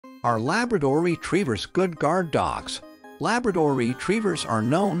Are Labrador Retrievers good guard dogs? Labrador Retrievers are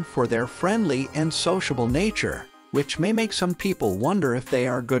known for their friendly and sociable nature, which may make some people wonder if they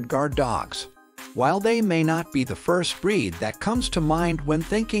are good guard dogs. While they may not be the first breed that comes to mind when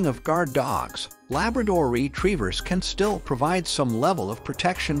thinking of guard dogs, Labrador Retrievers can still provide some level of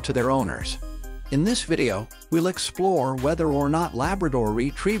protection to their owners. In this video, we'll explore whether or not Labrador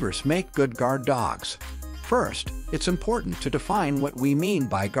Retrievers make good guard dogs. First, it's important to define what we mean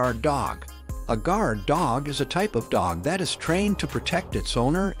by guard dog. A guard dog is a type of dog that is trained to protect its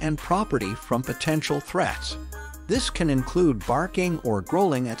owner and property from potential threats. This can include barking or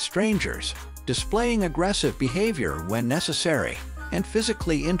growling at strangers, displaying aggressive behavior when necessary, and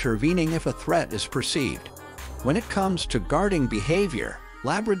physically intervening if a threat is perceived. When it comes to guarding behavior,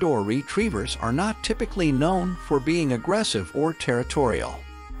 Labrador Retrievers are not typically known for being aggressive or territorial.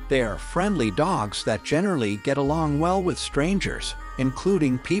 They are friendly dogs that generally get along well with strangers,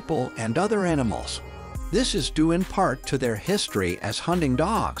 including people and other animals. This is due in part to their history as hunting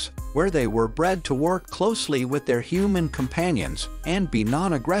dogs, where they were bred to work closely with their human companions and be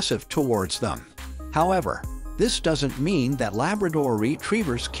non-aggressive towards them. However, this doesn't mean that Labrador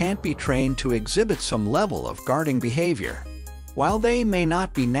Retrievers can't be trained to exhibit some level of guarding behavior. While they may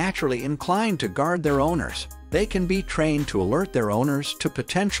not be naturally inclined to guard their owners, they can be trained to alert their owners to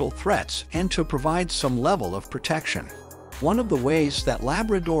potential threats and to provide some level of protection. One of the ways that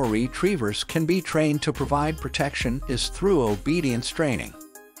Labrador Retrievers can be trained to provide protection is through obedience training.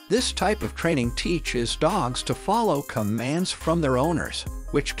 This type of training teaches dogs to follow commands from their owners,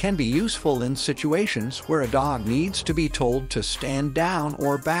 which can be useful in situations where a dog needs to be told to stand down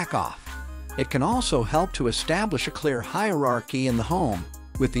or back off. It can also help to establish a clear hierarchy in the home,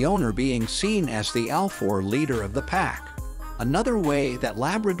 with the owner being seen as the alpha or leader of the pack. Another way that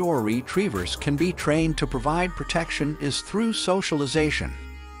Labrador Retrievers can be trained to provide protection is through socialization.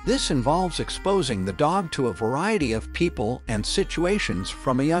 This involves exposing the dog to a variety of people and situations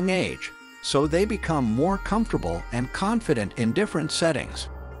from a young age, so they become more comfortable and confident in different settings.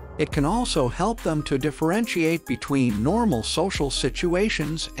 It can also help them to differentiate between normal social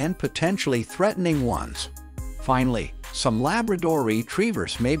situations and potentially threatening ones. Finally, some Labrador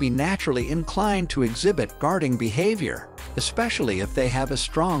Retrievers may be naturally inclined to exhibit guarding behavior, especially if they have a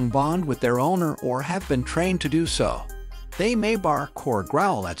strong bond with their owner or have been trained to do so. They may bark or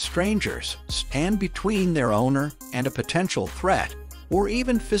growl at strangers, stand between their owner and a potential threat, or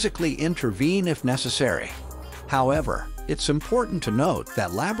even physically intervene if necessary. However, it's important to note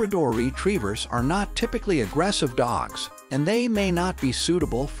that Labrador Retrievers are not typically aggressive dogs, and they may not be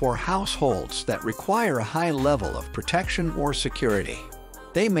suitable for households that require a high level of protection or security.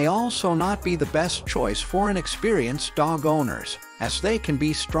 They may also not be the best choice for inexperienced dog owners, as they can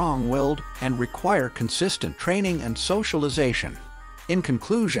be strong-willed and require consistent training and socialization. In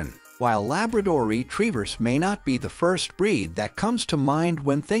conclusion, while Labrador Retrievers may not be the first breed that comes to mind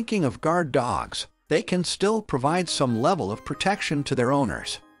when thinking of guard dogs, they can still provide some level of protection to their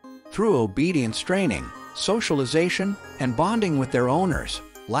owners. Through obedience training, socialization, and bonding with their owners,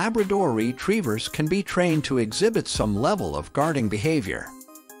 Labrador Retrievers can be trained to exhibit some level of guarding behavior.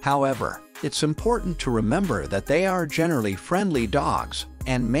 However, it's important to remember that they are generally friendly dogs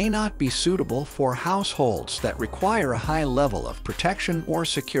and may not be suitable for households that require a high level of protection or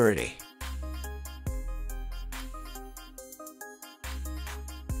security.